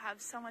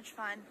have so much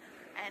fun,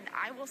 and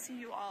I will see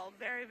you all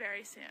very,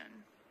 very soon.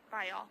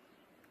 Bye, y'all.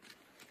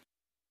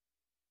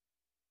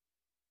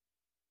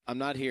 I'm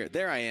not here.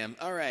 There I am.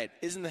 All right.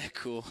 Isn't that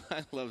cool?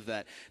 I love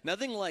that.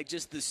 Nothing like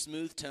just the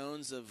smooth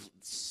tones of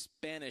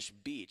Spanish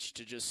Beach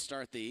to just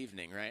start the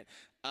evening, right?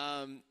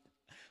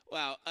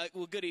 Wow.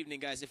 Well, good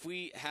evening, guys. If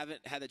we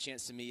haven't had the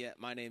chance to meet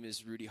yet, my name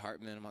is Rudy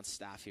Hartman. I'm on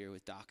staff here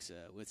with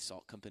Doxa, with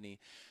Salt Company.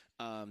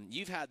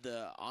 You've had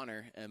the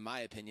honor, in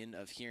my opinion,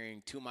 of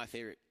hearing two of my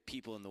favorite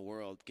people in the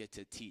world get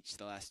to teach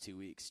the last 2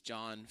 weeks.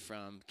 John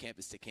from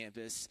Campus to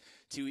Campus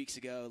 2 weeks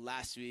ago.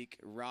 Last week,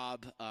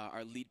 Rob,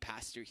 our lead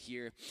pastor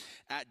here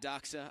at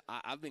Doxa.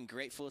 I've been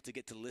grateful to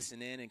get to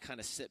listen in and kind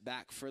of sit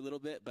back for a little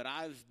bit, but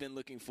I've been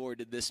looking forward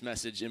to this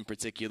message in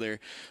particular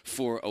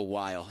for a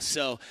while.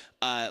 So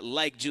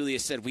like Julia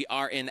said, we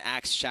are in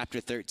Acts chapter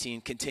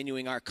 13,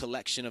 continuing our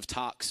collection of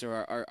talks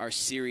or our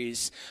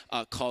series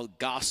called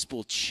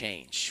Gospel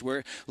Change.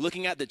 We're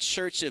looking at the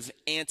church of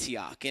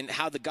Antioch and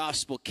how the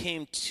gospel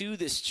came to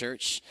this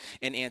church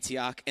in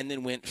Antioch and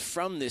then went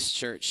from this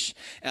church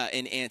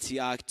in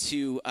Antioch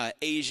to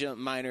Asia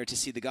Minor to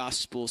see the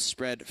gospel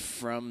spread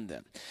from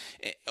them.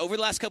 Over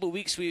the last couple of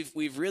weeks,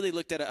 we've really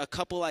looked at a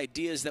couple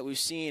ideas that we've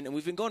seen, and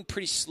we've been going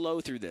pretty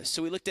slow through this.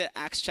 So we looked at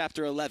Acts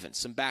chapter 11,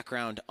 some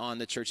background on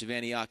the church of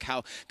Antioch,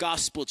 how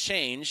gospel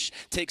change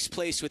takes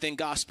place within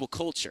gospel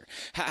culture,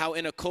 how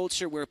in a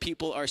culture where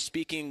people are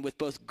speaking with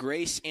both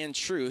grace and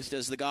truth,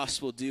 does the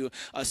gospel do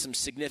some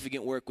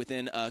significant work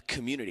within a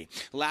community.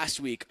 Last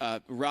week,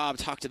 Rob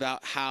talked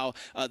about how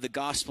the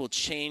gospel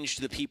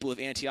changed the people of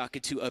Antioch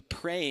into a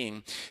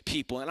praying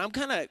people. And I'm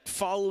kind of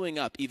following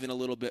up even a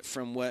little bit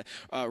from what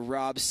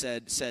Rob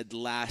said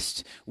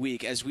last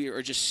week as we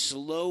are just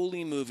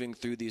slowly moving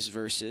through these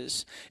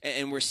verses.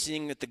 And we're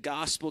seeing that the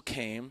gospel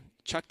came,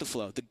 check the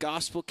flow, the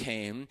gospel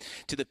came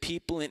to the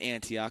people in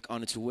Antioch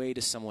on its way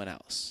to someone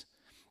else.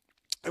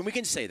 And we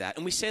can say that,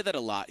 and we say that a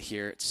lot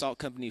here at Salt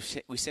Company.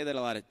 We say that a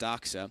lot at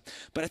Doxa.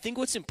 But I think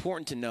what's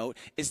important to note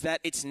is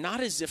that it's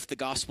not as if the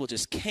gospel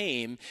just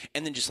came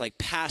and then just like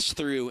passed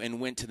through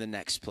and went to the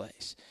next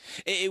place.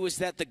 It was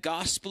that the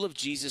gospel of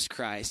Jesus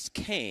Christ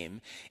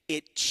came.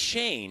 It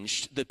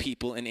changed the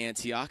people in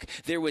Antioch.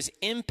 There was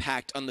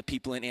impact on the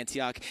people in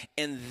Antioch,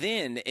 and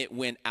then it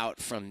went out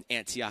from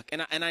Antioch.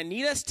 And I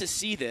need us to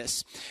see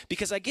this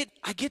because I get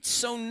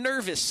so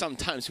nervous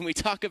sometimes when we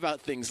talk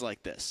about things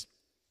like this.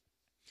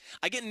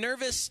 I get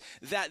nervous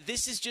that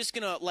this is just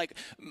going to like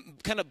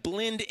kind of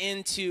blend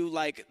into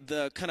like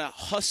the kind of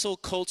hustle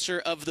culture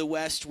of the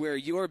West where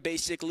you're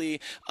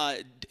basically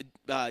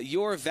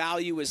your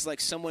value as like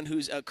someone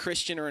who's a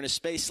Christian or in a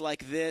space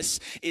like this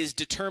is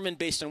determined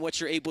based on what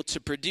you're able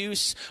to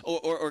produce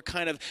or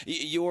kind of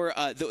your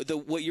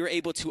what you're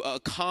able to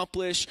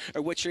accomplish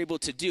or what you're able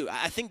to do.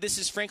 I think this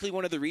is frankly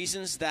one of the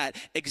reasons that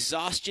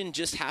exhaustion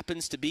just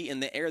happens to be in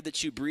the air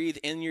that you breathe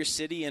in your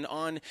city and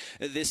on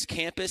this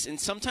campus and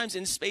sometimes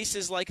in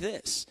spaces like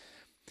this.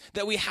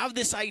 That we have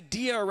this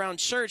idea around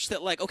church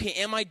that like, okay,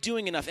 am I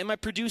doing enough? Am I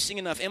producing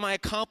enough? Am I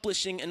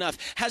accomplishing enough?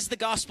 Has the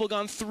gospel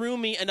gone through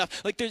me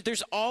enough? Like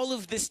there's all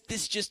of this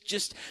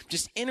just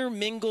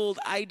intermingled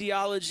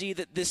ideology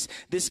that this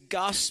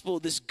gospel,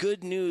 this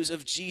good news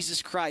of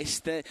Jesus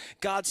Christ, that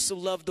God so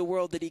loved the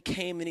world that he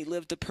came and he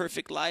lived a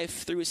perfect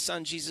life through his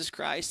son, Jesus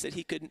Christ,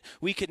 that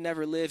we could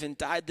never live and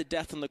died the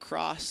death on the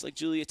cross, like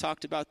Julia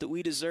talked about, that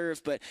we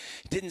deserve, but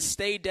didn't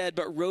stay dead,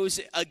 but rose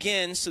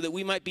again so that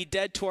we might be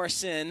dead to our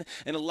sin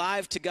and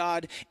alive to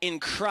God in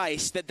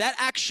Christ, that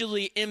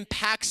actually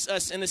impacts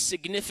us in a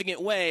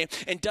significant way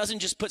and doesn't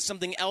just put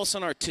something else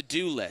on our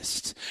to-do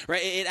list,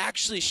 right? It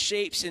actually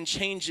shapes and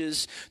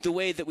changes the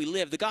way that we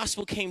live. The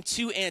gospel came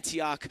to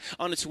Antioch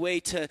on its way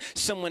to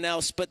someone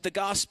else, but the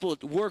gospel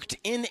worked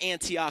in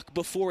Antioch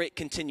before it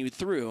continued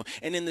through.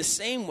 And in the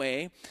same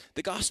way,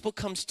 the gospel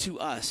comes to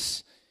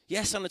us,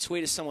 yes, on its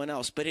way to someone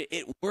else, but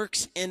it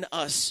works in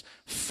us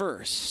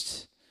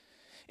first.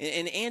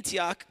 In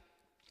Antioch,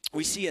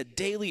 we see a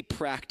daily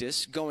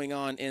practice going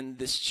on in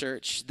this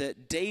church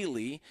that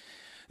daily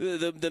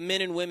the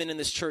men and women in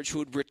this church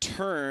would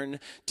return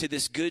to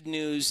this good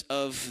news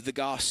of the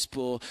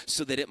gospel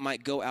so that it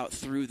might go out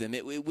through them.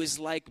 It was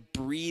like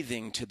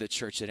breathing to the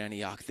church at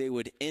Antioch. They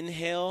would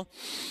inhale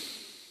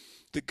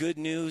the good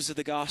news of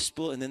the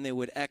gospel and then they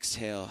would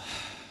exhale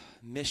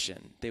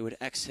mission. They would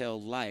exhale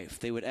life.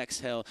 They would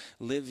exhale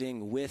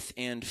living with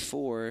and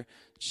for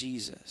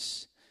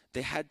Jesus.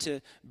 They had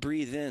to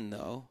breathe in,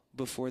 though,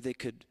 before they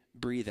could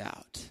breathe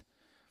out.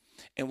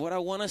 And what I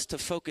want us to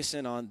focus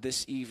in on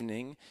this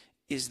evening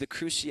is the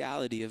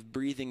cruciality of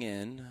breathing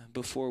in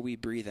before we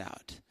breathe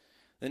out.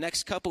 The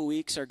next couple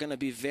weeks are going to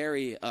be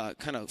very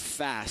kind of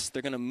fast.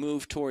 They're going to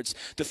move towards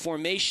the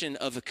formation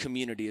of a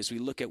community as we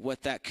look at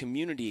what that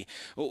community,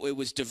 it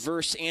was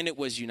diverse and it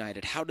was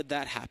united. How did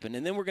that happen?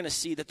 And then we're going to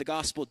see that the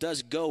gospel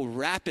does go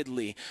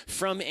rapidly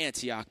from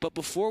Antioch. But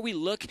before we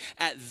look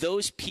at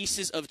those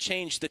pieces of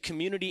change, the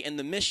community and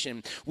the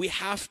mission, we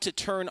have to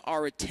turn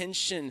our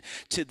attention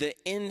to the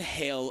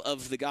inhale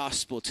of the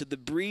gospel, to the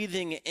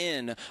breathing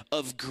in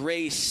of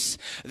grace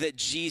that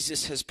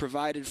Jesus has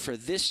provided for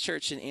this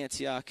church in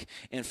Antioch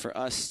and for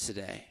us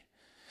today.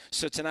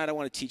 So tonight I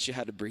want to teach you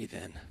how to breathe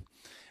in.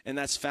 And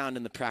that's found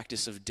in the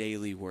practice of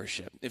daily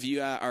worship. If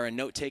you are a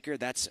note taker,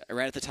 that's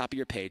right at the top of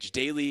your page,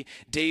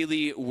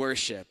 daily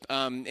worship.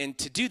 And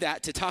to do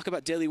that, to talk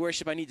about daily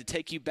worship, I need to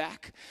take you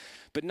back,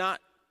 but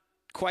not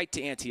quite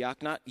to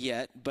Antioch, not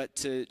yet, but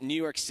to New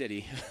York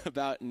City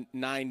about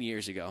 9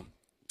 years ago.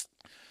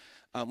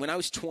 When I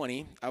was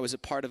 20, I was a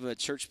part of a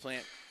church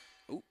plant.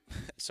 Ooh,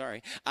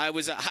 sorry.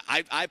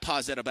 I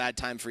paused at a bad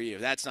time for you.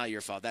 That's not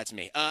your fault. That's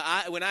me.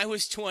 When I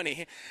was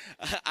 20,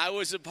 I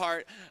was a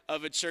part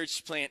of a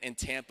church plant in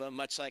Tampa,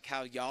 much like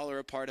how y'all are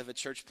a part of a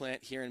church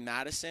plant here in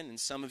Madison, and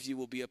some of you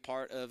will be a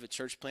part of a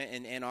church plant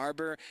in Ann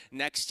Arbor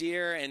next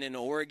year, and in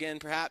Oregon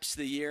perhaps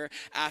the year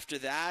after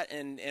that.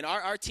 And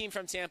our team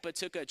from Tampa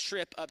took a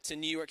trip up to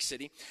New York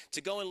City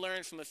to go and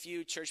learn from a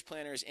few church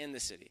planters in the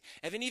city.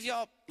 Have any of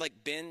y'all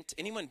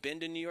anyone been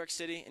to New York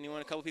City?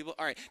 Anyone, a couple people?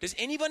 All right. Does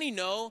anybody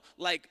know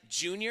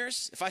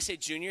Juniors? If I say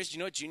Juniors, do you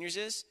know what Juniors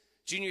is?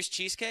 Juniors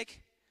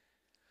cheesecake?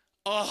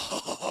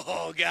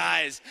 Oh,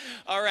 guys.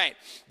 All right.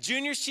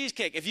 Junior's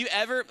Cheesecake. If you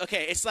ever,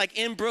 okay, it's like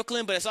in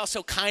Brooklyn, but it's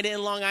also kind of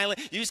in Long Island.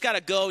 You just got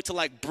to go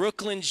to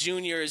Brooklyn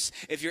Junior's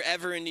if you're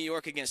ever in New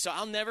York again. So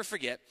I'll never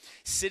forget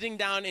sitting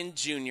down in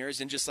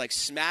Junior's and just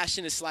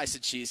smashing a slice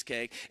of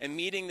cheesecake and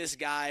meeting this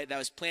guy that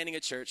was planning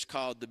a church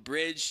called The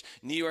Bridge,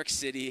 New York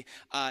City.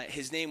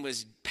 His name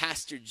was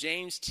Pastor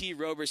James T.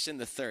 Roberson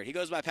III. He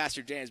goes by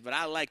Pastor James, but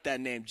I like that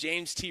name,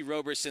 James T.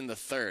 Roberson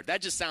III.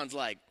 That just sounds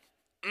like,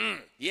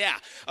 yeah.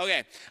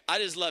 Okay. I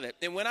just love it.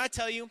 And when I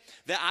tell you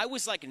that I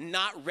was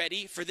not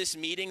ready for this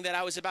meeting that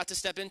I was about to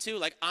step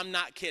into, I'm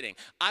not kidding.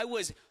 I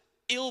was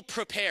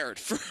ill-prepared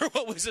for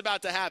what was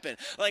about to happen.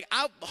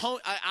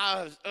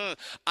 I've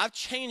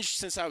changed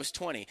since I was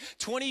 20.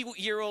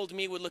 20-year-old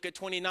me would look at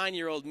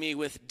 29-year-old me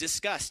with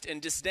disgust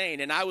and disdain,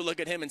 and I would look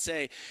at him and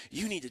say,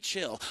 you need to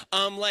chill.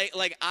 I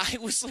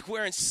was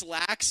wearing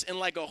slacks and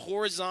a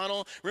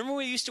horizontal. Remember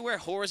we used to wear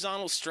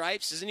horizontal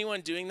stripes? Is anyone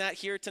doing that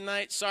here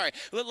tonight? Sorry.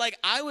 But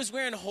I was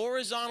wearing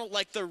horizontal,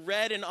 the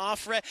red and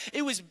off red.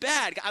 It was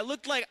bad. I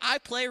looked like I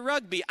play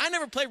rugby. I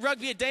never played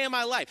rugby a day in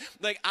my life.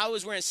 I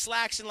was wearing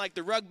slacks and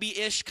the rugby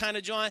kind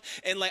of John,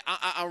 and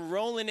I'm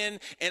rolling in,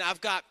 and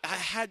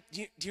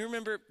do you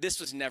remember, this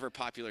was never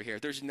popular here,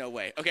 there's no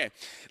way, okay,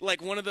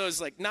 one of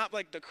those, not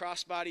the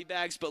crossbody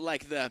bags, but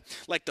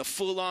the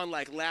full-on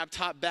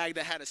laptop bag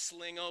that had a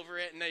sling over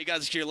it, and now you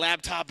got your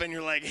laptop and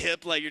your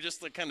hip, you're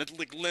just kind of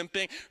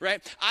limping,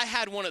 right? I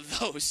had one of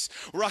those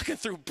rocking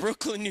through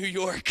Brooklyn, New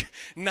York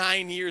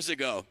 9 years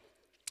ago.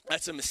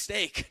 That's a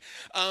mistake.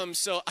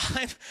 So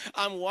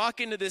I'm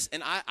walking to this,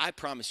 and I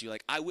promise you,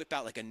 I whip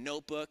out a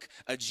notebook,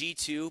 a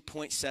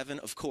G2.7,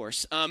 of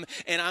course,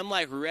 and I'm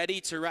ready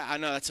to write. I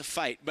know that's a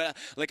fight, but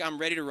I'm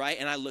ready to write,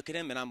 and I look at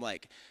him, and I'm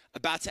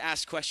about to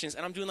ask questions,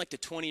 and I'm doing the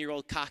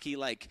 20-year-old cocky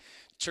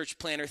church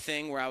planner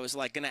thing where I was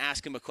going to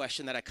ask him a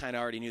question that I kind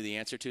of already knew the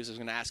answer to, so I was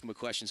going to ask him a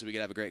question so we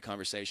could have a great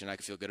conversation. I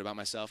could feel good about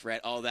myself,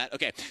 right? All that.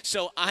 Okay,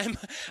 so I'm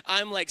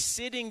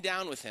sitting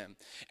down with him,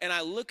 and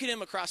I look at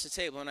him across the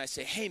table, and I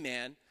say, hey,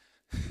 man,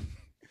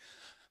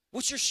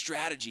 what's your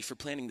strategy for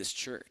planning this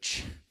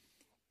church?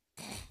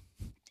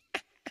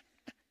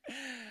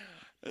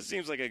 That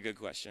seems like a good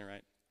question,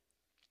 right?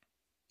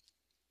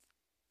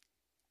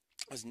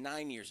 It was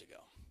 9 years ago,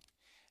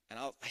 and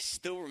I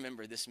still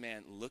remember this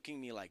man looking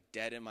me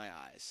dead in my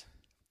eyes,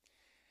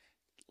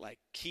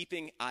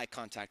 keeping eye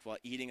contact while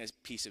eating a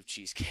piece of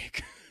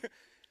cheesecake,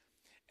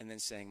 and then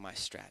saying, my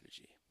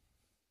strategy.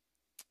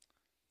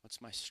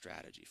 What's my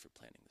strategy for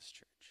planning this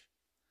church?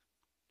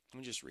 Let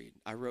me just read.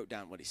 I wrote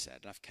down what he said,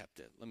 and I've kept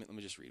it. Let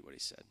me just read what he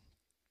said.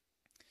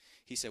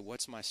 He said,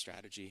 what's my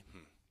strategy?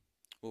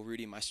 Well,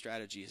 Rudy, my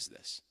strategy is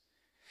this.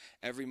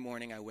 Every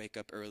morning I wake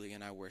up early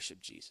and I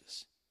worship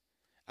Jesus.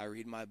 I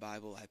read my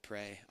Bible, I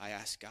pray, I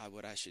ask God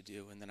what I should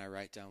do, and then I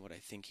write down what I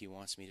think he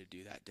wants me to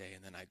do that day,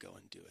 and then I go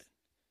and do it.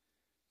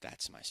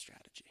 That's my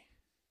strategy.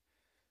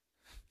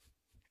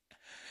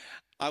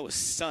 I was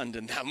stunned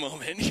in that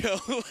moment,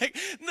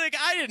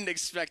 I didn't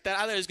expect that.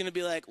 I thought it was going to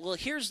be well,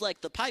 here's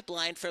the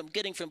pipeline from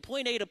getting from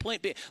point A to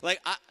point B.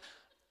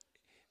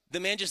 The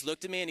man just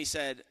looked at me and he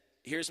said,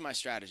 here's my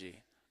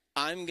strategy.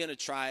 I'm going to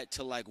try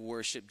to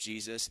worship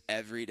Jesus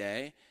every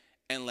day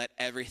and let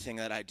everything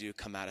that I do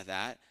come out of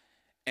that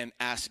and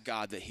ask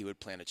God that he would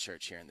plant a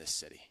church here in this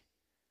city.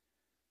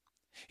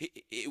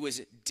 It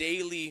was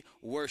daily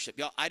worship.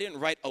 Y'all, I didn't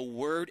write a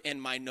word in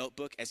my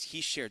notebook as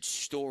he shared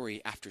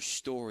story after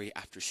story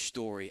after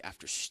story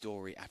after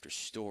story after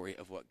story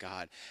of what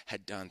God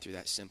had done through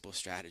that simple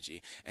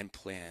strategy and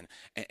plan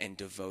and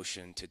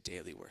devotion to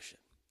daily worship.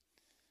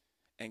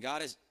 And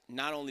God has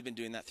not only been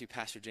doing that through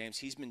Pastor James,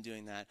 he's been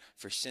doing that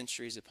for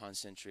centuries upon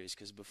centuries,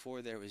 because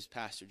before there was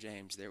Pastor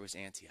James, there was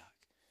Antioch.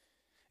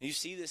 And you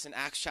see this in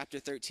Acts chapter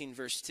 13,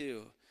 verse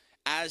 2.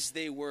 as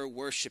they were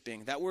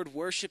worshiping. That word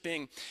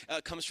worshiping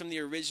comes from the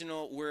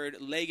original word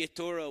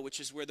legetoro, which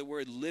is where the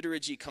word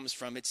liturgy comes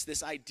from. It's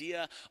this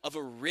idea of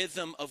a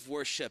rhythm of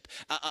worship,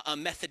 a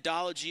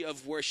methodology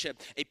of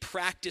worship, a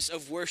practice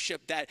of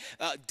worship that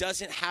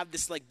doesn't have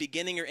this like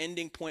beginning or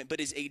ending point, but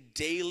is a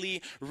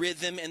daily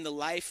rhythm in the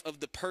life of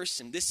the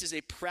person. This is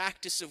a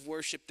practice of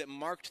worship that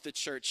marked the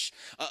church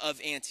of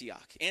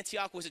Antioch.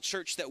 Antioch was a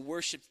church that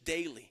worshiped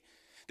daily.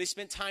 They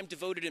spent time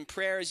devoted in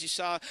prayer, as you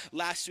saw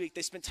last week.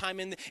 They spent time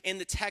in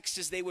the text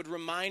as they would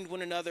remind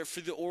one another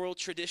through the oral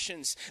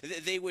traditions.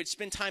 They would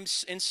spend time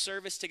in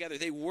service together.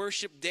 They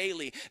worshiped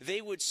daily.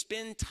 They would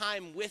spend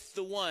time with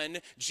the one,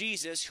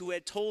 Jesus, who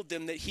had told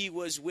them that he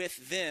was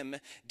with them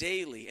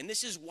daily. And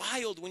this is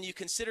wild when you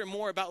consider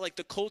more about like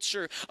the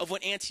culture of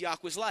what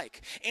Antioch was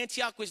like.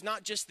 Antioch was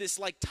not just this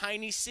like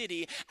tiny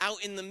city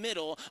out in the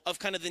middle of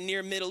kind of the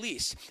near Middle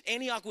East.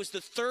 Antioch was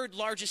the third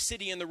largest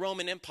city in the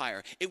Roman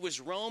Empire. It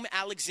was Rome,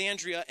 Alexandria,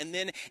 and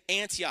then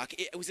Antioch.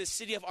 It was a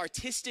city of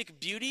artistic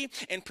beauty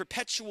and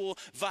perpetual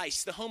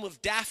vice, the home of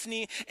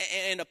Daphne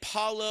and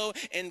Apollo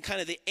and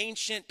kind of the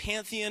ancient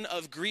pantheon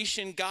of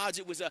Grecian gods.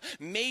 It was a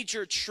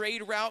major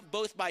trade route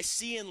both by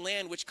sea and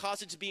land, which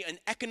caused it to be an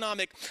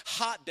economic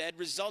hotbed,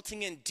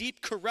 resulting in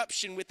deep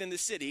corruption within the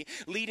city,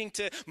 leading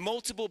to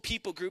multiple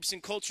people groups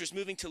and cultures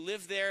moving to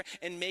live there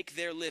and make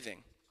their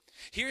living.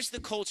 Here's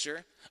the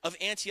culture of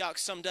Antioch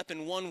summed up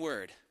in one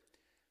word: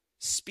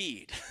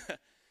 speed.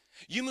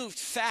 You moved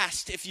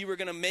fast if you were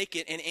going to make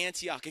it in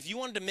Antioch. If you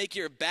wanted to make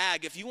your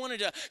bag, if you wanted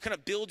to kind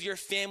of build your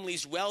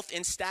family's wealth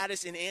and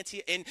status in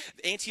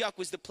Antioch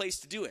was the place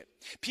to do it.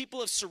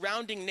 People of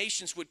surrounding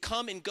nations would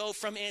come and go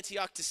from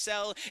Antioch to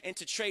sell and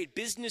to trade.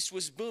 Business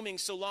was booming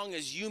so long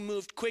as you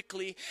moved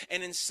quickly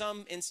and in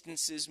some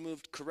instances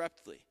moved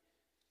corruptly.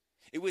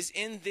 It was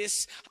in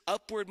this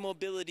upward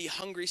mobility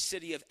hungry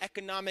city of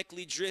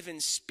economically driven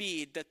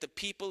speed that the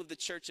people of the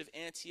church of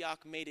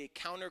Antioch made a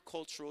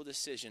countercultural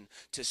decision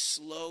to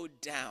slow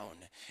down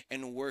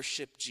and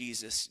worship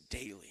Jesus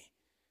daily.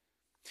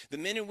 The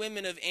men and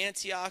women of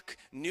Antioch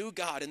knew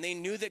God, and they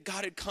knew that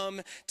God had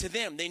come to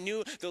them. They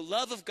knew the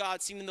love of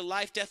God seen in the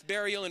life, death,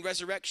 burial, and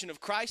resurrection of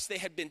Christ. They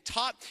had been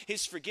taught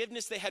his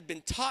forgiveness. They had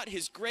been taught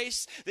his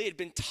grace. They had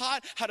been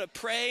taught how to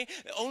pray.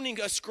 Owning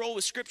a scroll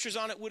with scriptures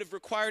on it would have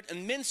required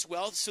immense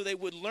wealth, so they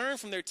would learn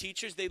from their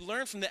teachers. They'd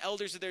learn from the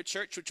elders of their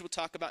church, which we'll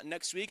talk about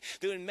next week.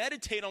 They would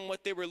meditate on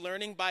what they were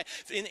learning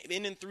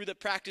in and through the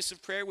practice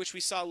of prayer, which we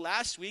saw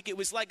last week. It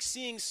was like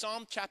seeing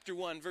Psalm chapter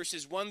 1,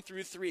 verses 1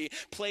 through 3,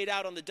 played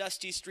out on the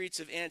dusty streets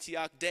of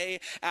Antioch day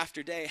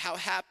after day. How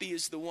happy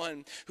is the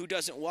one who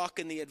doesn't walk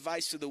in the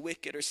advice of the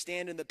wicked, or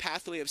stand in the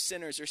pathway of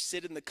sinners, or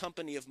sit in the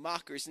company of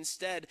mockers.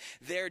 Instead,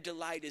 their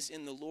delight is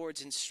in the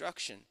Lord's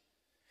instruction.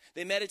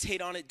 They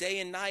meditate on it day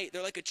and night.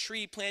 They're like a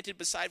tree planted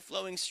beside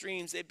flowing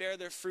streams. They bear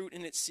their fruit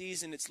in its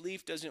season. Its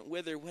leaf doesn't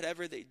wither.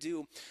 Whatever they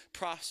do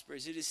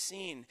prospers. It is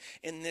seen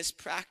in this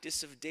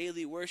practice of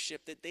daily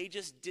worship that they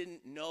just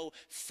didn't know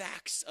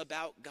facts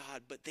about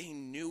God, but they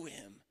knew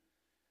him.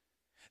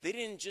 They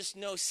didn't just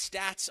know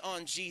stats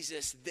on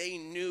Jesus, they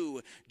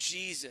knew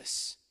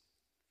Jesus.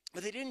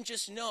 But they didn't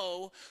just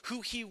know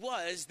who he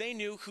was, they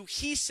knew who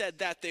he said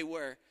that they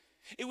were.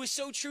 It was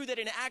so true that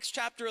in Acts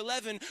chapter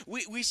 11,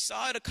 we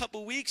saw it a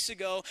couple weeks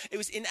ago. It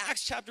was in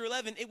Acts chapter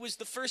 11, it was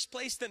the first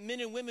place that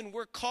men and women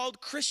were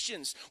called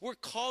Christians, were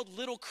called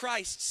little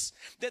Christs,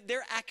 that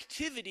their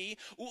activity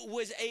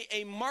was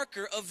a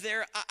marker of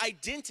their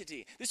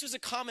identity. This was a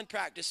common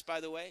practice, by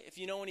the way. If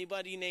you know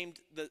anybody named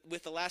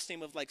with the last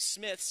name of like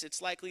Smiths,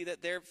 it's likely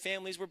that their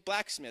families were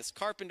blacksmiths,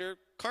 carpenter,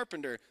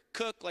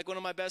 cook, like one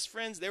of my best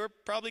friends, they were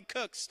probably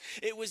cooks.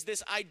 It was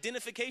this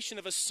identification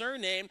of a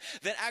surname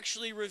that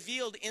actually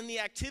revealed in the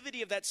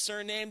activity of that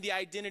surname the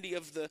identity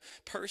of the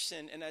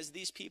person. And as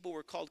these people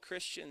were called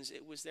Christians,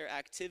 it was their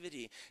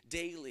activity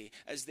daily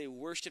as they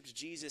worshiped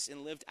Jesus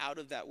and lived out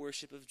of that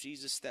worship of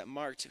Jesus that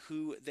marked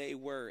who they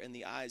were in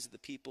the eyes of the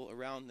people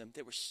around them.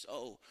 They were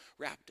so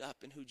wrapped up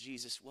in who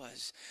Jesus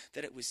was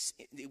that it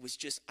was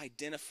just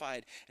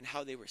identified in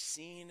how they were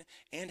seen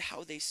and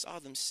how they saw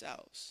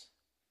themselves.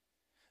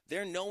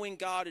 Their knowing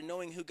God and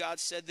knowing who God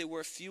said they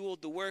were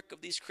fueled the work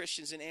of these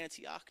Christians in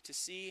Antioch to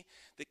see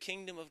the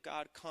kingdom of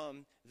God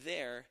come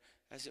there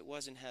as it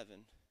was in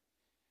heaven.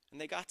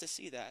 And they got to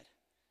see that.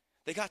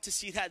 They got to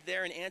see that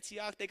there in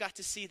Antioch. They got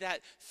to see that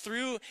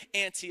through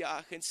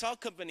Antioch. And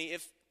Salt Company,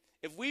 if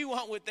we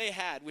want what they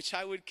had, which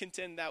I would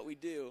contend that we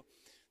do,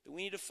 then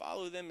we need to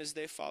follow them as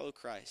they follow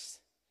Christ.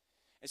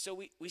 And so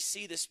we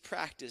see this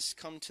practice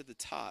come to the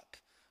top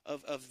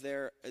of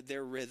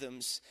their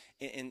rhythms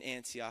in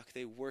Antioch.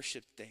 They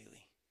worshiped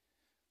daily.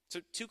 So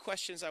 2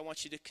 questions I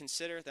want you to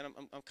consider that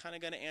I'm kind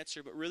of going to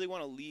answer, but really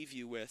want to leave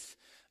you with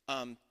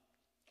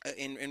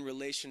in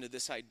relation to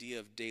this idea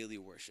of daily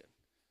worship.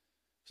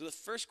 So the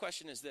first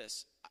question is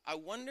this. I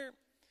wonder,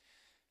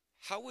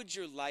 how would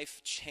your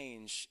life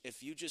change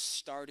if you just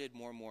started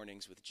more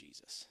mornings with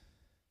Jesus?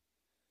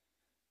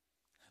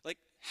 Like,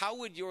 how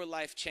would your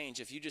life change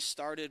if you just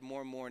started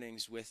more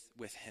mornings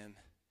with him?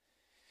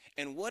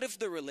 And what if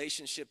the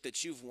relationship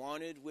that you've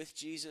wanted with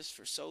Jesus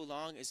for so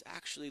long is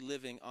actually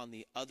living on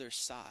the other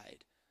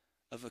side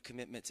of a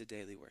commitment to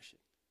daily worship?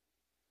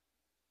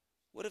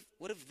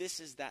 What if this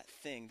is that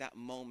thing, that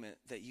moment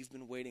that you've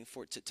been waiting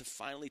for to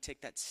finally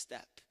take that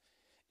step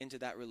into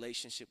that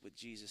relationship with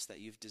Jesus that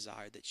you've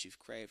desired, that you've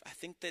craved? I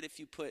think that if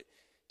you put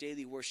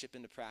daily worship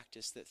into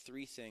practice, that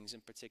 3 things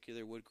in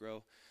particular would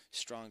grow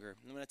stronger.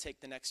 I'm going to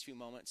take the next few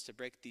moments to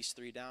break these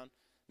 3 down,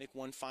 make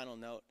one final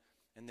note,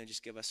 and then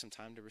just give us some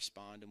time to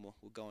respond, and we'll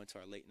go into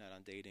our late night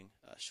on dating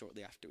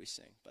shortly after we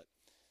sing. But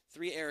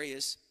 3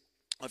 areas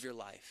of your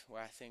life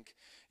where I think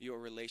your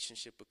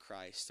relationship with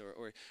Christ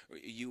or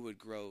you would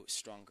grow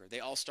stronger. They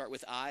all start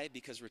with I,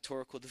 because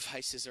rhetorical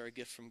devices are a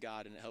gift from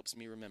God, and it helps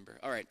me remember.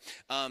 All right.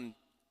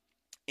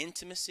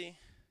 Intimacy,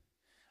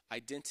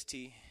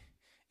 identity,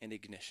 and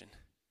ignition.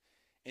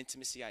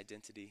 Intimacy,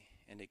 identity,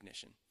 and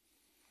ignition.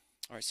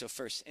 All right, so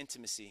first,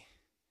 intimacy.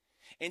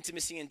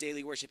 Intimacy in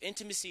daily worship.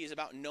 Intimacy is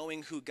about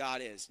knowing who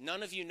God is.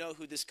 None of you know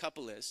who this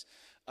couple is,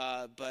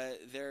 but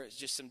they're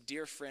just some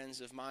dear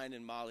friends of mine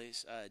and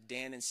Molly's,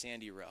 Dan and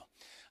Sandy Rowe.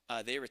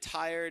 They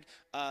retired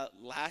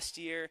last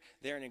year.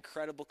 They're an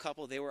incredible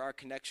couple. They were our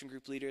connection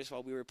group leaders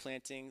while we were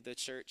planting the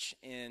church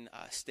in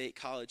State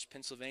College,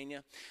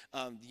 Pennsylvania.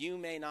 You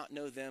may not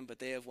know them, but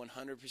they have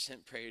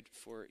 100% prayed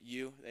for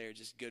you. They are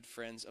just good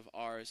friends of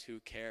ours who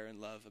care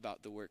and love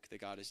about the work that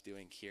God is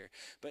doing here.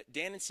 But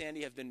Dan and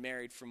Sandy have been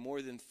married for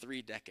more than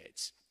 3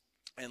 decades.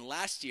 And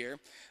last year,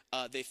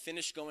 they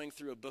finished going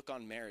through a book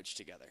on marriage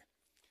together,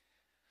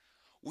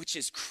 which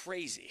is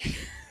crazy.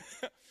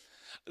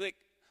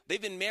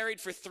 They've been married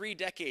for 3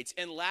 decades,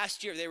 and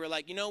last year they were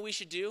like, you know what we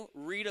should do?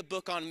 Read a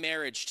book on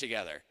marriage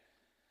together.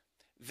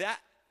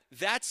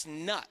 That's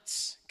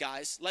nuts,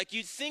 guys. Like,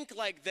 you'd think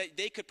like that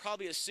they could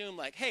probably assume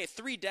like, hey,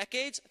 3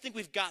 decades, I think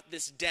we've got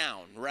this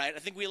down, right? I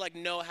think we like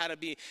know how to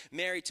be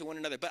married to one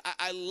another. But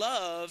I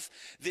love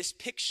this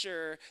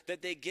picture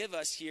that they give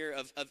us here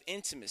of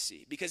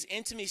intimacy, because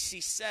intimacy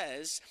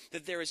says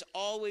that there is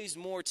always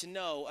more to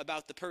know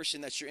about the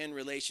person that you're in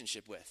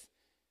relationship with.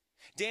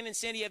 Dan and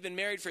Sandy have been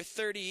married for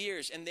 30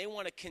 years, and they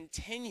want to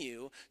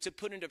continue to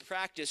put into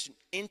practice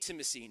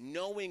intimacy,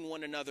 knowing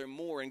one another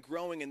more and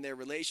growing in their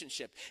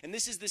relationship. And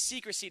this is the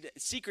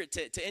secret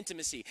to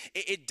intimacy.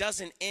 It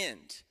doesn't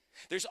end.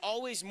 There's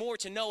always more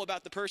to know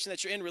about the person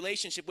that you're in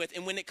relationship with.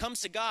 And when it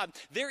comes to God,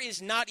 there is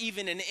not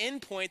even an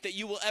end point that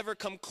you will ever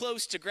come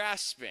close to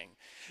grasping.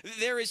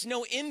 There is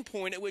no end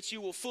point at which you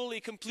will fully,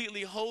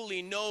 completely,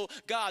 wholly know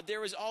God.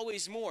 There is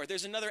always more.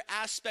 There's another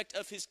aspect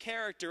of his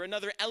character,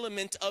 another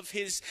element of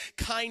his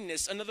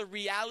kindness, another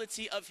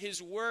reality of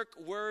his work,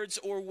 words,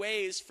 or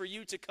ways for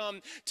you to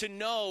come to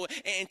know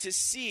and to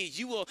see.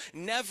 You will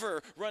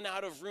never run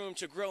out of room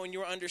to grow in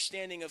your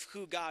understanding of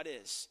who God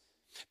is.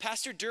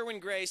 Pastor Derwin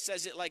Gray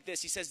says it like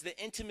this. He says, the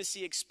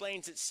intimacy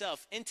explains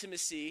itself.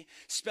 Intimacy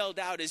spelled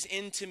out as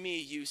into me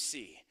you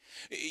see.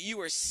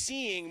 You are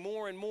seeing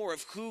more and more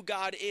of who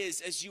God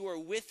is as you are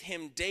with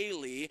him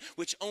daily,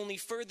 which only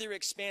further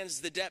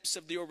expands the depths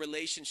of your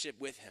relationship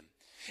with him.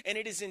 And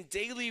it is in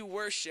daily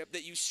worship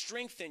that you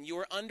strengthen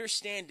your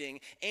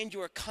understanding and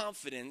your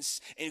confidence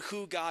in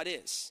who God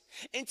is.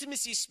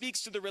 Intimacy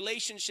speaks to the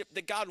relationship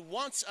that God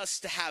wants us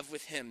to have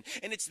with him.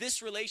 And it's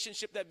this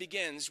relationship that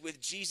begins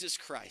with Jesus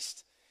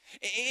Christ.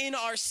 In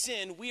our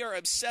sin, we are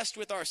obsessed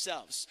with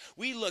ourselves.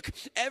 We look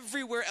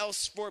everywhere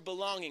else for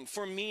belonging,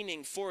 for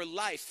meaning, for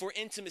life, for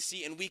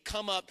intimacy, and we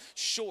come up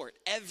short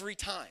every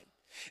time.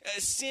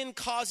 Sin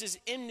causes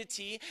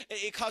enmity,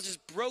 it causes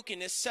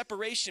brokenness,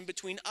 separation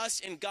between us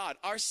and God.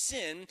 Our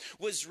sin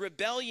was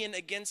rebellion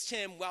against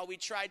him while we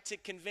tried to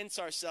convince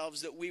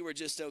ourselves that we were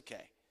just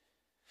okay.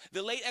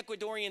 The late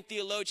Ecuadorian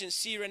theologian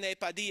C. René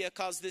Padilla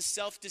calls this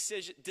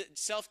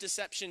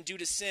self-deception due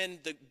to sin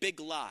the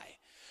big lie.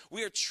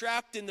 We are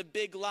trapped in the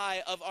big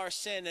lie of our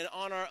sin, and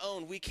on our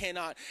own, we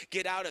cannot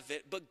get out of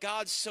it. But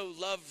God so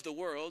loved the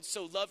world,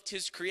 so loved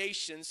his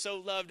creation, so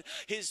loved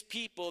his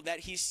people that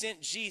he sent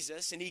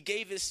Jesus, and he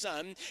gave his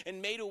son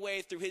and made a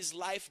way through his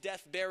life,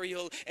 death,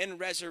 burial, and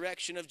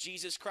resurrection of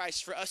Jesus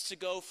Christ for us to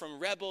go from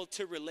rebel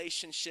to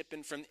relationship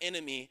and from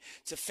enemy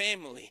to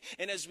family.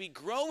 And as we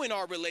grow in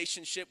our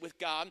relationship with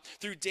God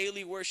through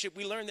daily worship,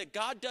 we learn that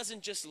God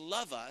doesn't just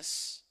love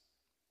us,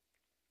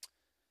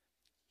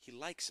 he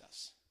likes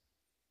us.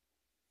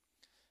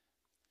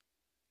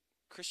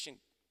 Christian,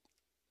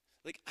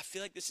 I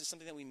feel like this is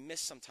something that we miss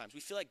sometimes. We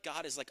feel like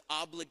God is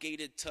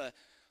obligated to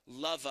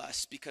love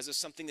us because of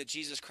something that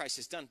Jesus Christ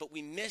has done, but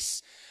we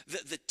miss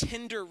the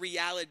tender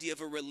reality of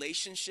a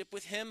relationship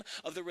with him,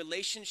 of the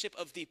relationship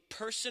of the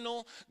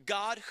personal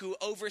God who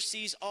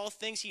oversees all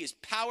things. He is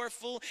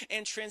powerful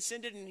and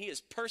transcendent, and he is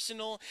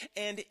personal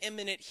and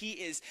immanent. He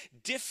is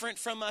different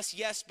from us,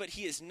 yes, but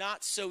he is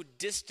not so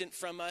distant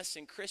from us.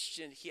 And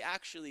Christian, he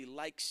actually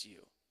likes you.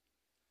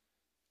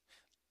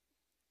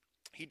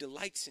 He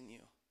delights in you.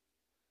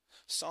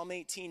 Psalm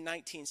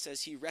 18:19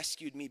 says he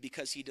rescued me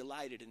because he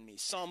delighted in me.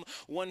 Psalm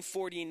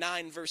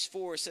 149 verse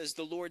 4 says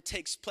the Lord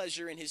takes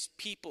pleasure in his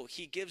people.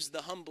 He gives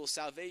the humble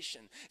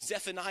salvation.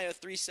 Zephaniah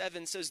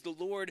 3:7 says the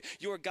Lord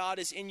your God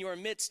is in your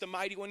midst, the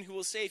mighty one who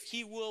will save.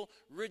 He will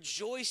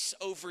rejoice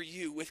over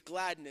you with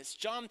gladness.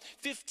 John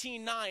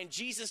 15:9,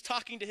 Jesus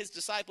talking to his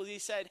disciples, he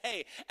said,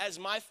 hey, as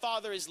my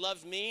Father has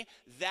loved me,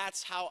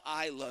 that's how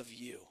I love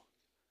you.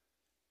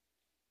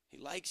 He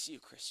likes you,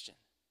 Christian.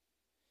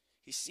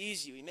 He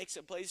sees you. He makes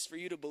a place for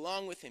you to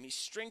belong with him. He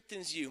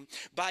strengthens you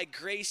by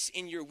grace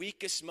in your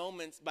weakest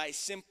moments by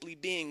simply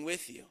being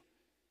with you.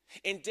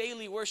 In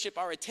daily worship,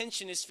 our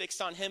attention is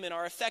fixed on him, and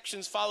our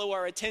affections follow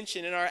our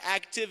attention, and our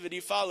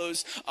activity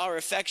follows our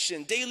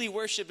affection. Daily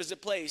worship is a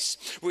place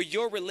where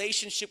your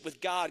relationship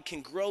with God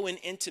can grow in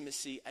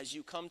intimacy as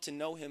you come to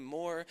know him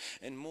more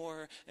and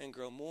more and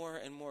grow more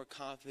and more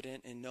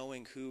confident in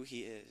knowing who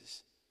he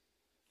is.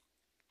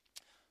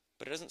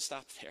 But it doesn't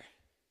stop there.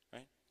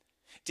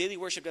 Daily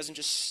worship doesn't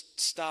just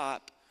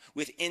stop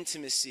with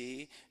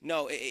intimacy.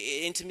 No,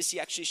 intimacy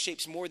actually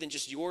shapes more than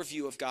just your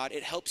view of God.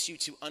 It helps you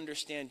to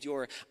understand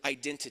your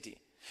identity.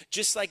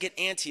 Just like at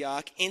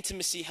Antioch,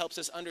 intimacy helps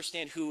us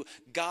understand who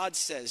God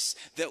says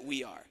that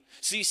we are.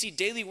 So you see,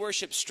 daily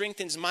worship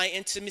strengthens my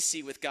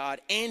intimacy with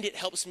God, and it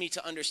helps me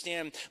to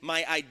understand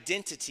my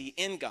identity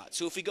in God.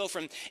 So if we go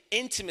from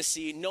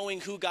intimacy, knowing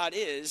who God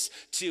is,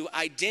 to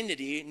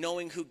identity,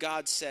 knowing who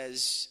God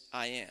says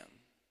I am.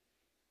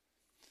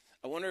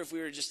 I wonder if we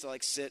were just to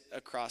sit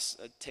across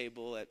a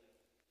table at,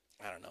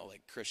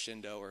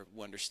 Crescendo or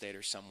Wonder State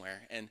or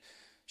somewhere and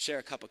share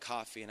a cup of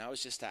coffee, and I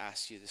was just to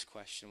ask you this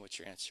question, what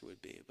your answer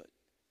would be.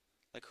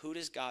 But who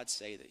does God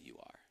say that you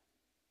are?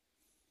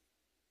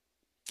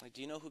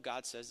 Do you know who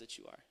God says that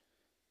you are?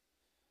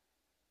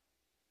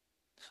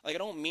 I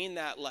don't mean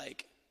that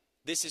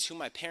this is who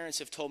my parents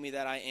have told me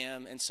that I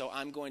am, and so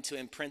I'm going to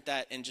imprint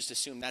that and just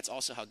assume that's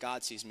also how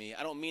God sees me.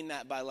 I don't mean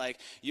that by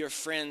your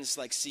friends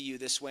see you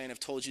this way and have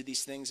told you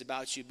these things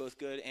about you, both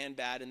good and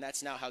bad, and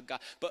that's now how God,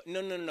 but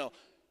no.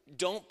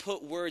 Don't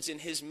put words in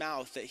his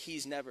mouth that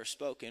he's never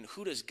spoken.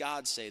 Who does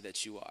God say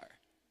that you are?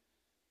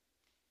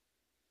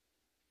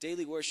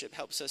 Daily worship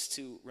helps us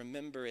to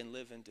remember and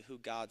live into who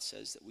God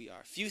says that we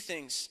are. Few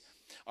things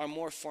are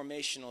more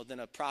formational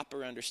than a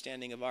proper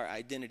understanding of our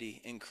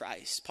identity in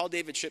Christ. Paul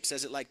David Tripp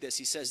says it like this.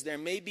 He says, there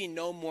may be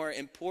no more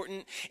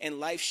important and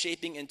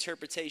life-shaping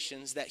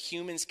interpretations that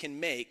humans can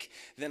make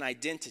than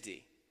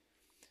identity.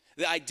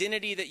 The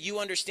identity that you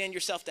understand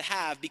yourself to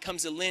have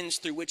becomes a lens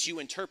through which you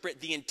interpret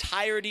the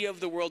entirety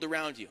of the world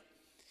around you.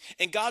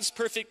 In God's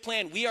perfect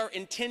plan, we are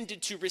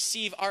intended to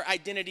receive our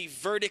identity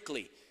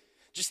vertically.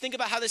 Just think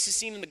about how this is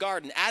seen in the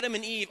garden. Adam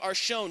and Eve are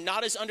shown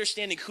not as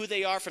understanding who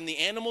they are from the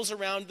animals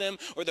around them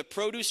or the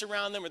produce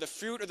around them or the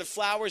fruit or the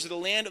flowers or the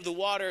land of the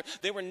water.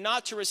 They were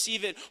not to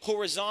receive it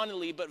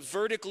horizontally but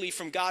vertically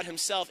from God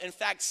himself. In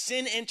fact,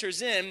 sin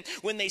enters in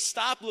when they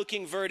stop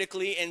looking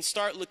vertically and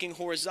start looking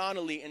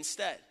horizontally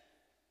instead.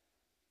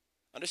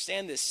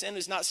 Understand this. Sin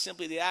is not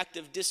simply the act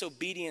of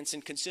disobedience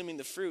in consuming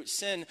the fruit.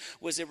 Sin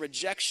was a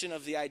rejection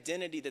of the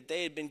identity that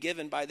they had been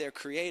given by their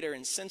Creator.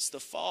 And since the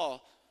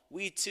fall,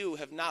 we too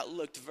have not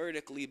looked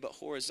vertically but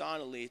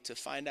horizontally to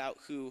find out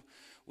who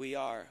we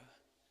are.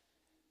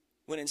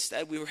 When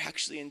instead we were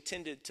actually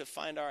intended to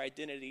find our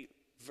identity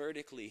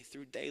vertically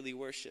through daily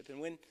worship.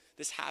 And when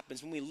this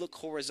happens, when we look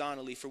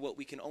horizontally for what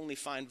we can only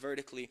find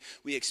vertically,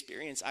 we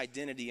experience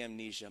identity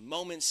amnesia.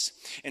 Moments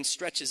and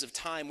stretches of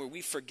time where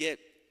we forget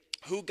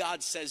who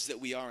God says that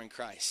we are in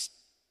Christ.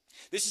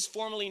 This is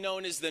formally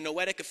known as the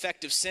noetic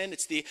effect of sin.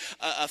 It's the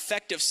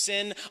effect of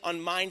sin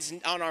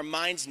on our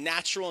mind's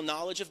natural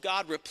knowledge of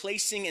God,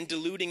 replacing and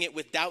diluting it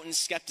with doubt and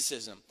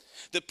skepticism.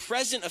 The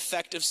present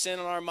effect of sin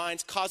on our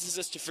minds causes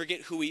us to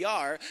forget who we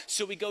are,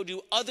 so we go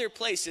to other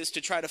places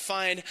to try to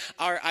find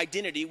our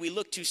identity. We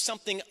look to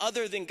something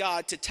other than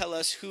God to tell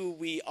us who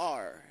we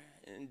are.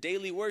 And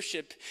daily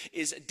worship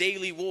is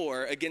daily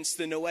war against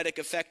the noetic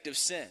effect of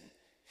sin.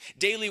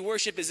 Daily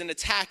worship is an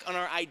attack on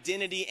our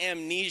identity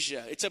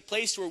amnesia. It's a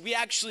place where we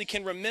actually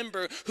can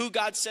remember who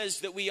God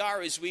says that we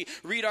are as we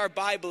read our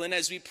Bible and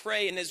as we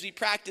pray and as we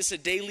practice a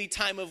daily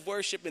time of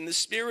worship. And the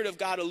Spirit of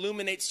God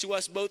illuminates to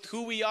us both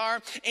who we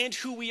are and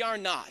who we are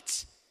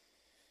not.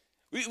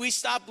 We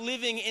stop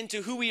living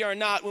into who we are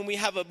not when we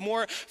have a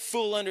more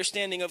full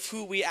understanding of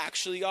who we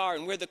actually are.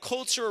 And where the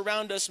culture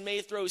around us may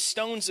throw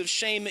stones of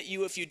shame at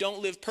you if you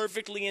don't live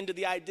perfectly into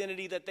the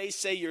identity that they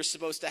say you're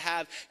supposed to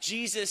have,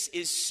 Jesus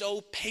is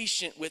so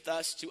patient with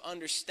us to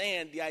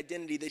understand the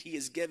identity that he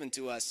has given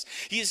to us.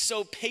 He is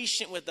so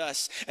patient with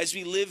us as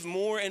we live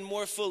more and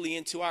more fully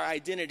into our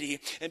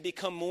identity and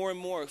become more and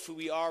more of who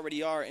we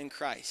already are in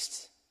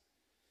Christ.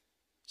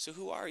 So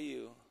who are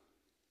you?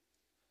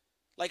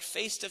 Like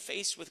face to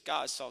face with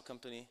God, Salt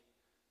Company,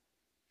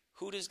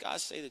 who does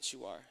God say that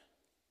you are?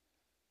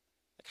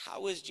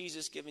 How has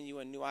Jesus given you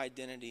a new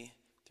identity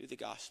through the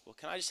gospel?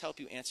 Can I just help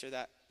you answer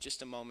that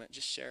just a moment?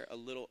 Just share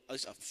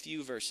a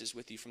few verses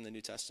with you from the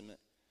New Testament.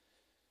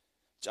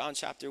 John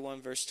chapter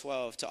 1 verse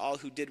 12, to all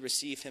who did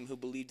receive him who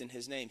believed in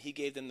his name, he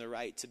gave them the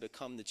right to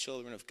become the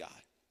children of God.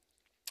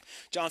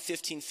 John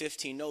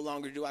 15:15, no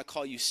longer do I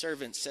call you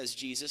servants, says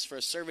Jesus, for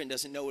a servant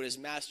doesn't know what his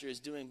master is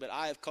doing, but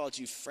I have called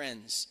you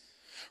friends.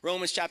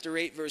 Romans chapter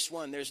 8, verse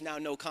 1, there's now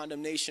no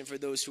condemnation for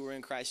those who are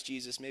in Christ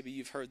Jesus. Maybe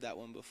you've heard that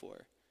one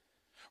before.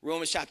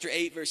 Romans chapter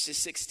 8, verses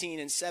 16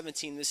 and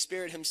 17, the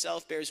Spirit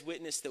himself bears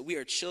witness that we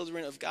are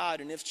children of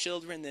God, and if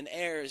children, then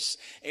heirs,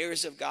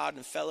 heirs of God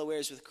and fellow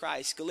heirs with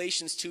Christ.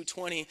 Galatians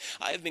 2:20,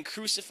 I have been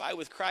crucified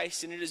with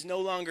Christ, and it is no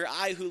longer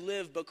I who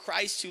live, but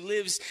Christ who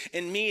lives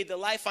in me. The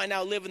life I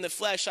now live in the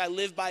flesh, I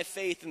live by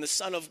faith in the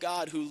Son of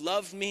God who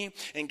loved me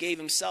and gave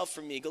himself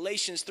for me.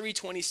 Galatians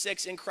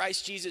 3:26, in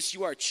Christ Jesus,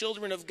 you are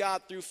children of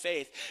God through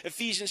faith.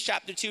 Ephesians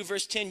chapter 2,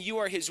 verse 10, you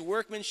are his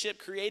workmanship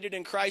created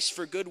in Christ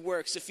for good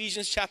works.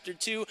 Ephesians chapter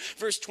 2,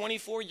 verse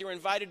 24, you're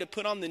invited to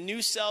put on the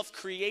new self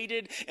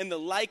created in the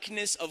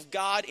likeness of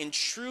God in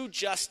true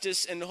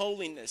justice and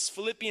holiness.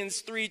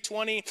 Philippians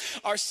 3:20,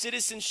 our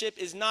citizenship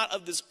is not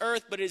of this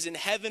earth, but is in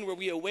heaven where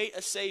we await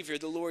a Savior,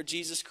 the Lord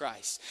Jesus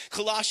Christ.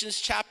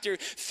 Colossians chapter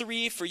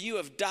 3, for you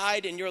have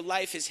died and your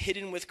life is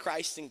hidden with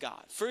Christ in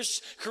God. 1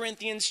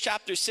 Corinthians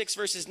chapter 6,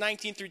 verses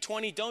 19 through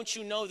 20, don't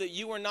you know that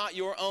you are not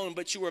your own,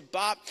 but you were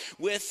bought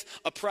with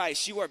a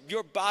price.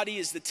 Your body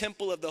is the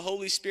temple of the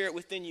Holy Spirit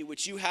within you,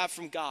 which you have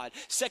from God.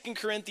 2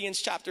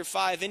 Corinthians chapter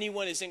 5,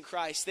 anyone is in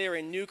Christ, they are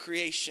a new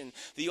creation.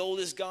 The old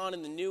is gone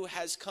and the new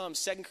has come.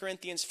 2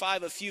 Corinthians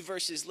 5, a few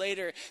verses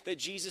later, that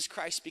Jesus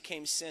Christ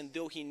became sin,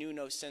 though he knew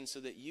no sin, so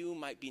that you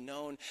might be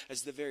known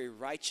as the very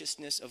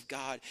righteousness of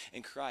God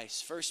in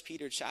Christ. 1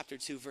 Peter chapter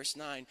 2, verse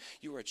 9,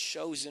 you are a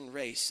chosen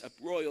race, a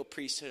royal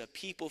priesthood, a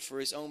people for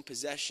his own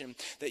possession,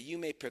 that you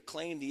may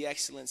proclaim the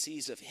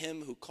excellencies of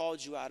him who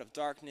called you out of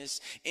darkness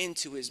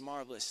into his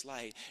marvelous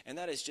light. And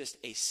that is just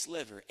a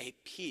sliver, a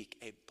peek,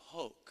 a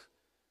poke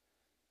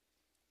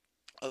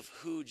of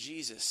who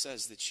Jesus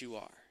says that you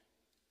are.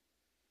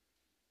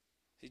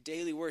 The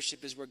daily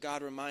worship is where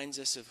God reminds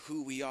us of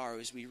who we are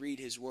as we read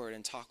his word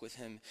and talk with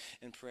him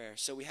in prayer.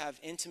 So we have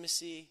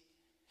intimacy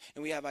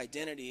and we have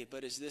identity,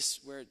 but is this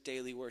where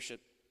daily worship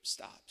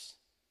stops?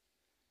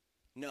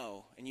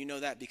 No, and you know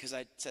that because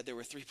I said there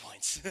were 3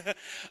 points.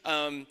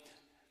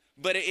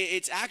 But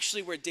it's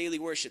actually where daily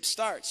worship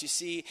starts. You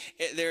see,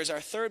 there's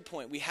our third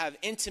point. We have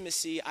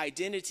intimacy,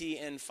 identity,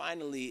 and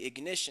finally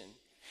ignition.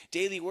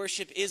 Daily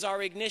worship is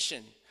our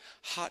ignition.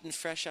 Hot and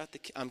fresh out the...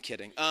 I'm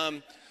kidding.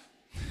 I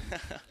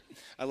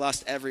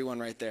lost everyone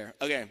right there.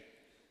 Okay.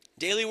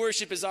 Daily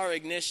worship is our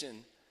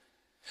ignition.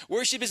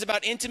 Worship is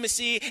about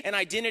intimacy and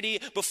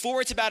identity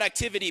before it's about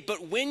activity.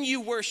 But when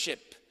you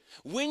worship,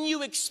 when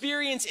you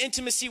experience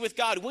intimacy with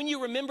God, when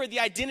you remember the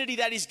identity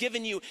that he's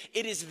given you,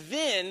 it is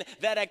then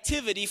that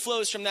activity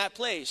flows from that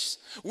place.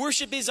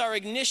 Worship is our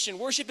ignition.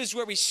 Worship is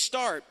where we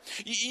start.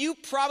 You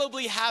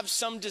probably have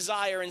some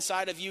desire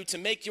inside of you to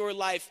make your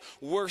life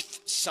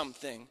worth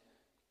something.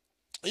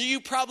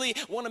 You probably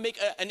want to make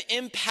an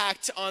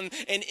impact on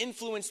and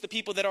influence the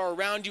people that are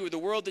around you or the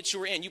world that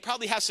you're in. You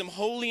probably have some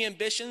holy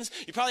ambitions.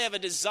 You probably have a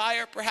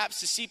desire perhaps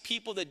to see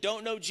people that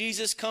don't know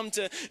Jesus come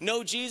to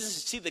know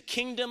Jesus, to see the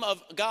kingdom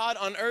of God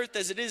on earth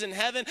as it is in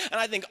heaven.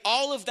 And I think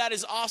all of that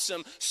is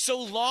awesome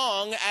so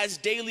long as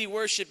daily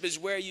worship is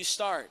where you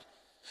start.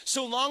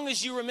 So long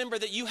as you remember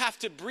that you have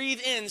to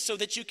breathe in so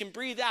that you can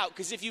breathe out.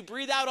 Because if you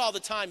breathe out all the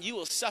time, you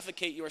will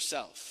suffocate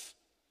yourself.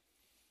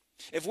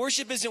 If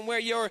worship isn't where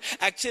your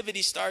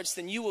activity starts,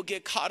 then you will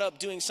get caught up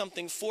doing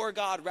something for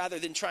God rather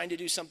than trying to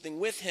do something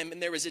with him.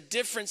 And there is a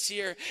difference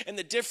here, and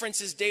the difference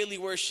is daily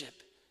worship.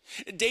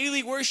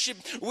 Daily worship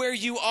where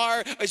you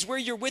are is where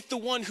you're with the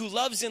one who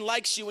loves and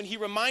likes you, and he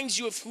reminds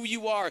you of who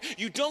you are.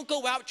 You don't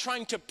go out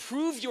trying to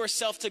prove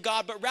yourself to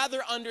God, but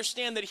rather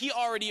understand that he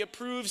already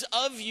approves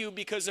of you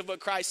because of what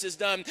Christ has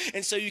done.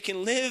 And so you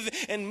can live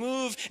and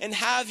move and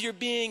have your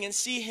being and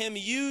see him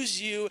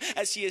use you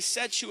as he has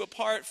set you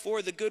apart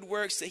for the good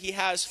works that he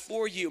has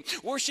for you.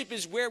 Worship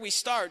is where we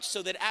start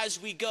so that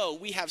as we go,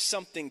 we have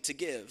something to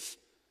give.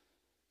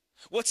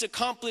 What's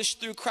accomplished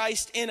through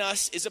Christ in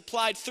us is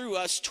applied through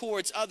us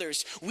towards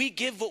others. We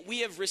give what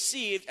we have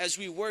received as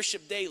we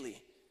worship daily.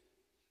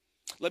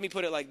 Let me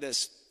put it like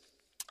this.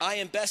 I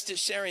am best at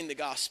sharing the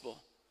gospel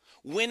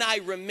when I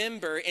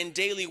remember in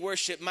daily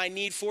worship my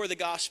need for the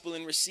gospel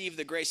and receive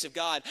the grace of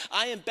God.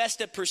 I am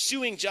best at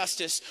pursuing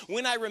justice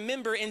when I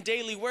remember in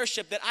daily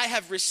worship that I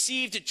have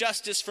received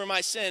justice for my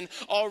sin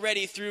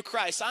already through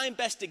Christ. I am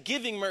best at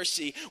giving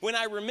mercy when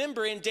I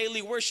remember in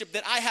daily worship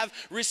that I have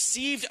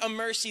received a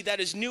mercy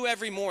that is new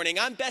every morning.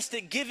 I'm best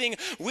at giving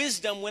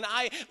wisdom when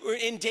I,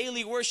 in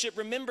daily worship,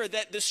 remember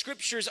that the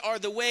scriptures are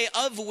the way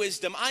of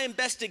wisdom. I am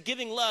best at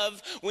giving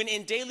love when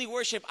in daily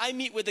worship I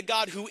meet with the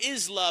God who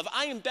is love.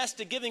 I am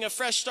best at giving a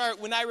fresh start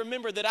when I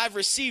remember that I've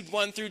received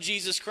one through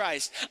Jesus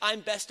Christ. I'm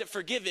best at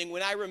forgiving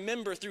when I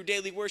remember through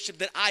daily worship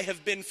that I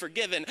have been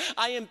forgiven.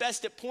 I am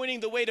best at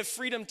pointing the way to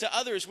freedom to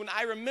others when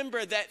I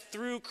remember that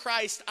through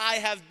Christ I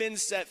have been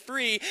set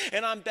free.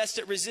 And I'm best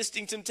at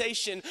resisting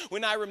temptation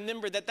when I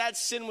remember that that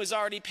sin was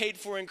already paid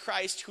for in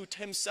Christ, who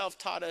himself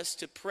taught us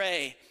to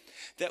pray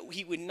that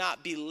he would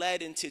not be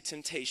led into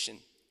temptation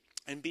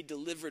and be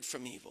delivered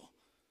from evil.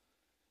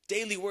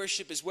 Daily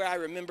worship is where I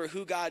remember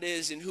who God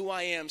is and who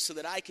I am so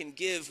that I can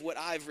give what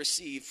I've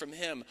received from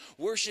him.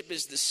 Worship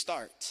is the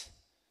start.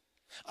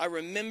 I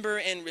remember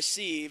and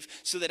receive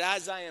so that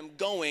as I am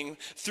going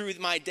through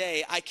my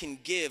day, I can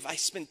give. I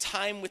spend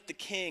time with the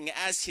King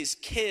as his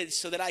kids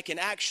so that I can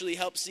actually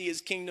help see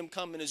his kingdom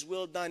come and his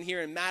will done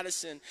here in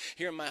Madison,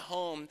 here in my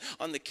home,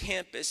 on the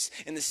campus,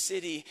 in the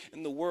city,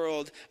 in the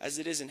world, as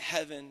it is in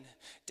heaven.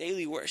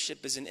 Daily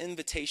worship is an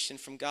invitation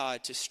from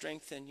God to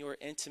strengthen your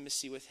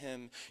intimacy with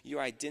him,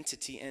 your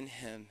identity in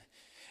him,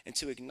 and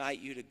to ignite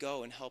you to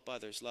go and help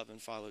others love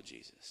and follow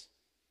Jesus.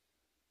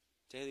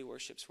 Daily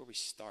worship's where we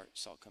start,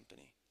 Salt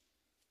Company.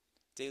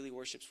 Daily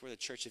worship's where the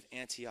church of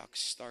Antioch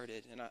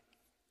started. And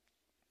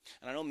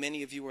I know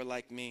many of you are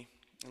like me.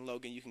 And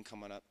Logan, you can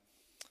come on up.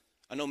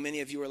 I know many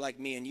of you are like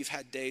me, and you've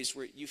had days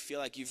where you feel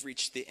like you've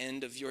reached the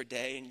end of your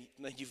day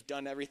and you've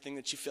done everything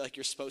that you feel like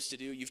you're supposed to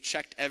do. You've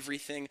checked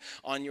everything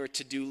on your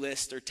to-do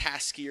list or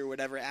Tasky or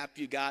whatever app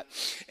you got,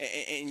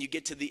 and you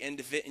get to the end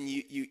of it, and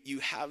you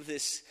have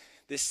this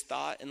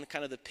thought in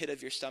kind of the pit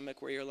of your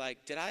stomach where you're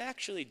like, did I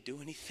actually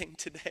do anything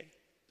today?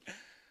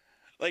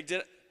 Like,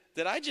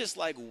 did I just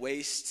like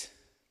waste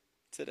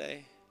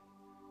today?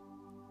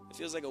 It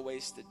feels like a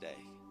wasted day.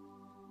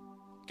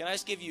 Can I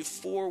just give you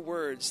 4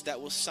 words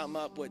that will sum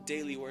up what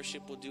daily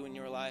worship will do in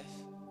your life?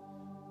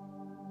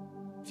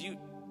 If you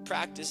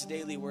practice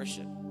daily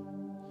worship,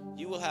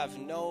 you will have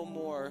no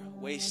more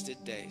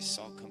wasted days,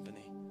 Salt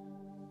Company.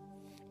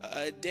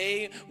 A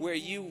day where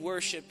you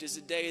worshiped is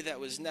a day that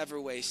was never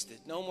wasted.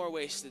 No more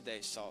wasted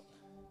days, Salt.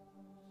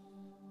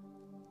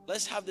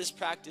 Let's have this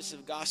practice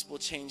of gospel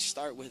change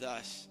start with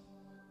us.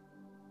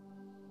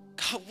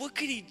 God, what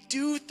could he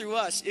do through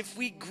us if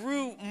we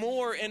grew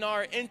more in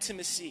our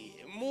intimacy,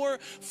 more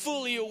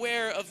fully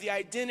aware of the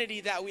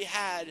identity that we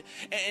had,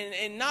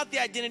 and not the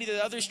identity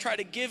that others try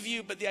to give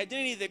you, but the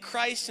identity that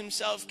Christ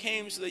himself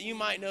came so that you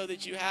might know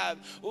that you have?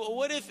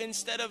 What if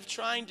instead of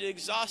trying to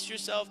exhaust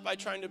yourself by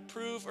trying to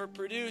prove or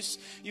produce,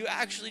 you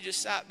actually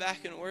just sat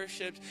back and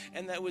worshiped,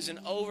 and that was an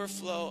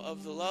overflow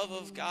of the love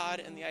of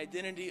God and the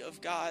identity of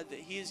God that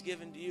he has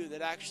given to you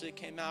that actually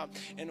came out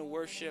in a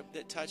worship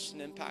that touched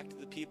and impacted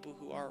the people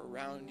who are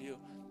around you?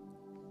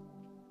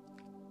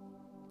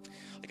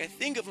 Like, I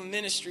think of a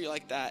ministry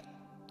like that,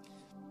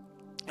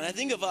 and I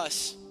think of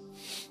us,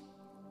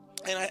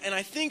 and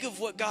I think of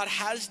what God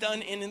has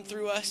done in and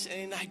through us,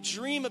 and I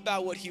dream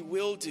about what he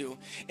will do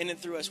in and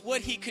through us,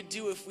 what he could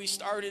do if we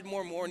started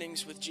more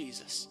mornings with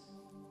Jesus,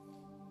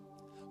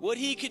 what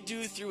he could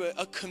do through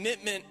a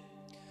commitment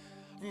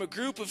from a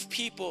group of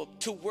people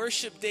to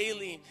worship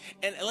daily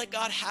and let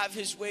God have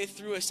his way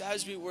through us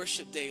as we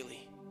worship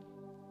daily.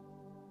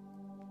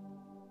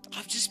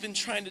 I've just been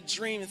trying to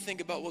dream and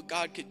think about what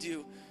God could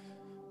do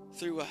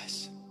through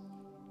us.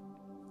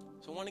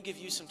 So I want to give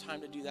you some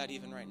time to do that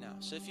even right now.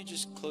 So if you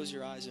just close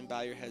your eyes and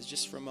bow your heads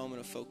just for a moment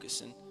of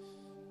focus and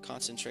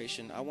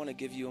concentration, I want to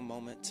give you a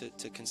moment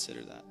to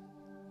consider that.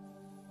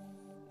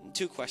 And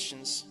 2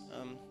 questions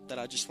that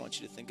I just want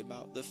you to think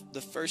about.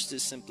 The first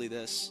is simply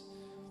this.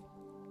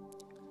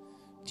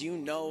 Do you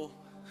know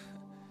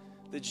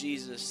the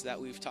Jesus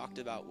that we've talked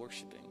about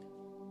worshiping?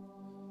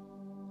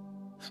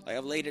 Like,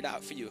 I've laid it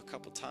out for you a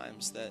couple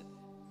times that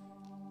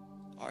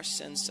our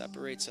sin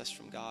separates us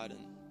from God, and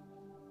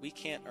we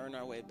can't earn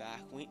our way back.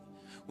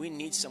 We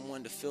need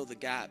someone to fill the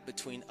gap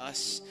between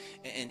us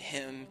and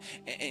him.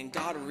 And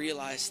God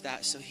realized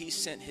that, so he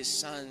sent his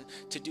son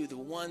to do the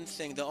one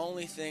thing, the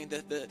only thing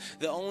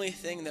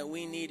that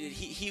we needed.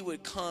 He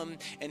would come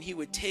and he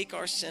would take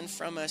our sin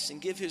from us and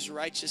give his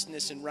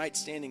righteousness and right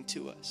standing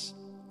to us.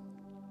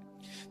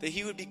 That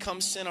he would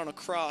become sin on a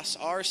cross,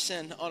 our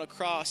sin on a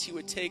cross. He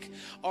would take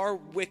our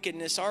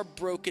wickedness, our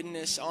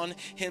brokenness on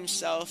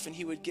himself, and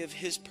he would give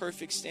his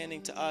perfect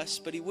standing to us.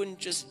 But he wouldn't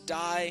just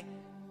die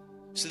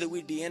so that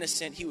we'd be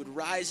innocent. He would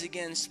rise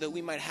again so that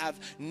we might have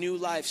new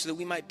life, so that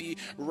we might be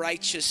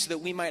righteous, so that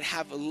we might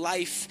have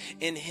life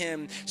in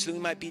him, so that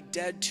we might be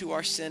dead to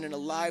our sin and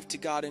alive to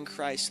God in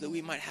Christ, so that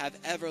we might have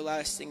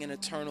everlasting and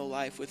eternal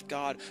life with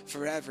God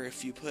forever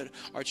if you put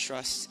our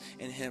trust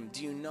in him.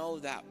 Do you know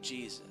that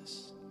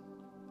Jesus?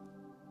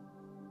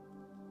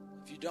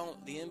 If you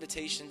don't, the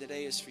invitation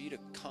today is for you to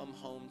come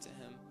home to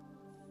him.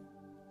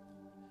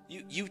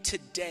 You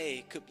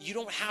today, you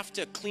don't have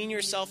to clean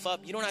yourself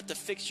up. You don't have to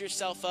fix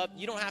yourself up.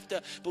 You don't have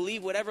to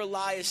believe whatever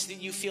lies that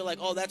you feel like,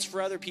 oh, that's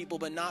for other people,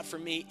 but not for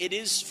me. It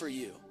is for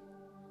you.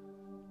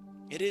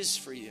 It is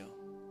for you.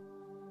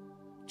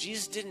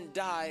 Jesus didn't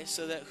die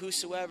so that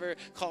whosoever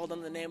called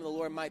on the name of the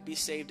Lord might be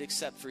saved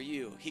except for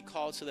you. He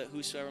called so that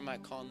whosoever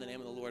might call on the name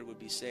of the Lord would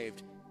be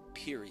saved,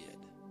 period.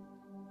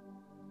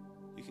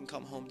 You can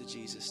come home to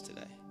Jesus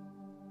today.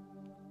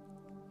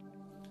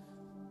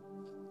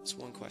 It's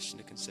one question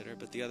to consider,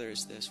 but the other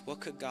is this. What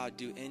could God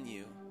do in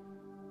you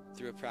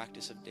through a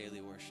practice of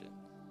daily worship?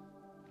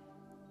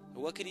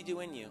 What could he do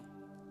in you?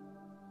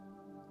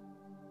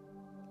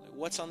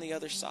 What's on the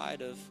other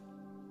side of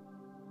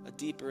a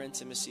deeper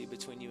intimacy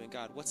between you and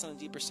God? What's on the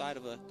deeper side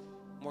of a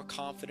more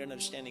confident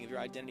understanding of your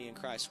identity in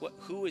Christ?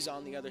 Who is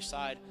on the other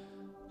side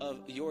of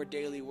your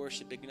daily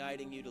worship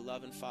igniting you to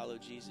love and follow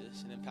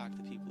Jesus and impact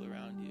the people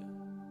around you?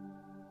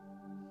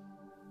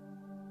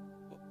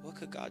 What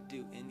could God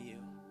do in you?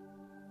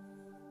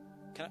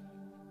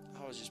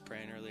 I was just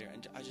praying earlier,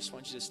 and I just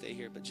want you to stay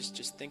here, but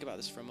just think about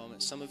this for a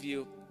moment. Some of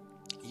you,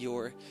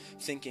 you're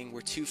thinking,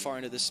 we're too far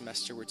into the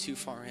semester, we're too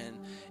far in,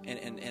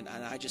 and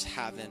I just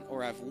haven't,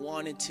 or I've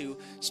wanted to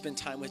spend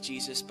time with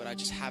Jesus, but I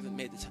just haven't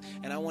made the time.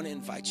 And I want to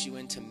invite you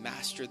in to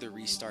master the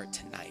restart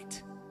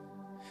tonight.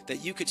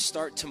 That you could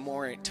start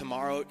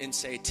tomorrow and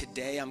say,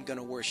 today I'm going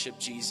to worship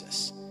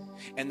Jesus.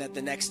 And that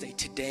the next day,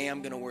 today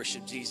I'm going to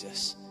worship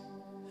Jesus.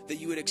 That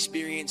you would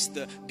experience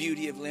the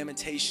beauty of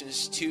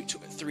Lamentations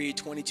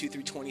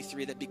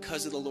 3:22-23, that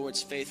because of the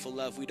Lord's faithful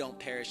love, we don't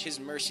perish. His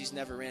mercies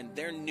never end.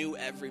 They're new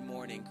every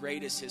morning.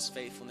 Great is his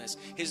faithfulness.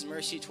 His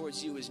mercy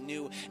towards you is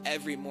new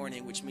every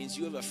morning, which means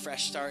you have a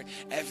fresh start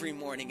every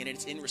morning. And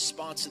it's in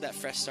response to that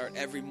fresh start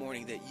every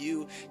morning that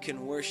you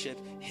can worship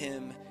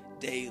him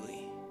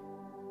daily.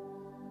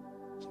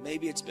 So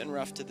maybe it's been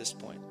rough to this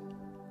point.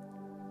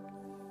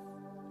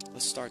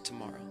 Let's start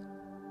tomorrow.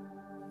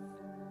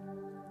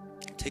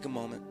 Take a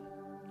moment.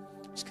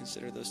 Just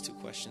consider those two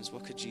questions.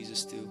 What could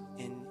Jesus do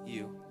in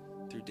you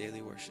through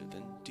daily worship?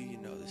 And do you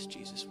know this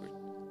Jesus we're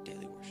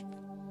daily worshiping?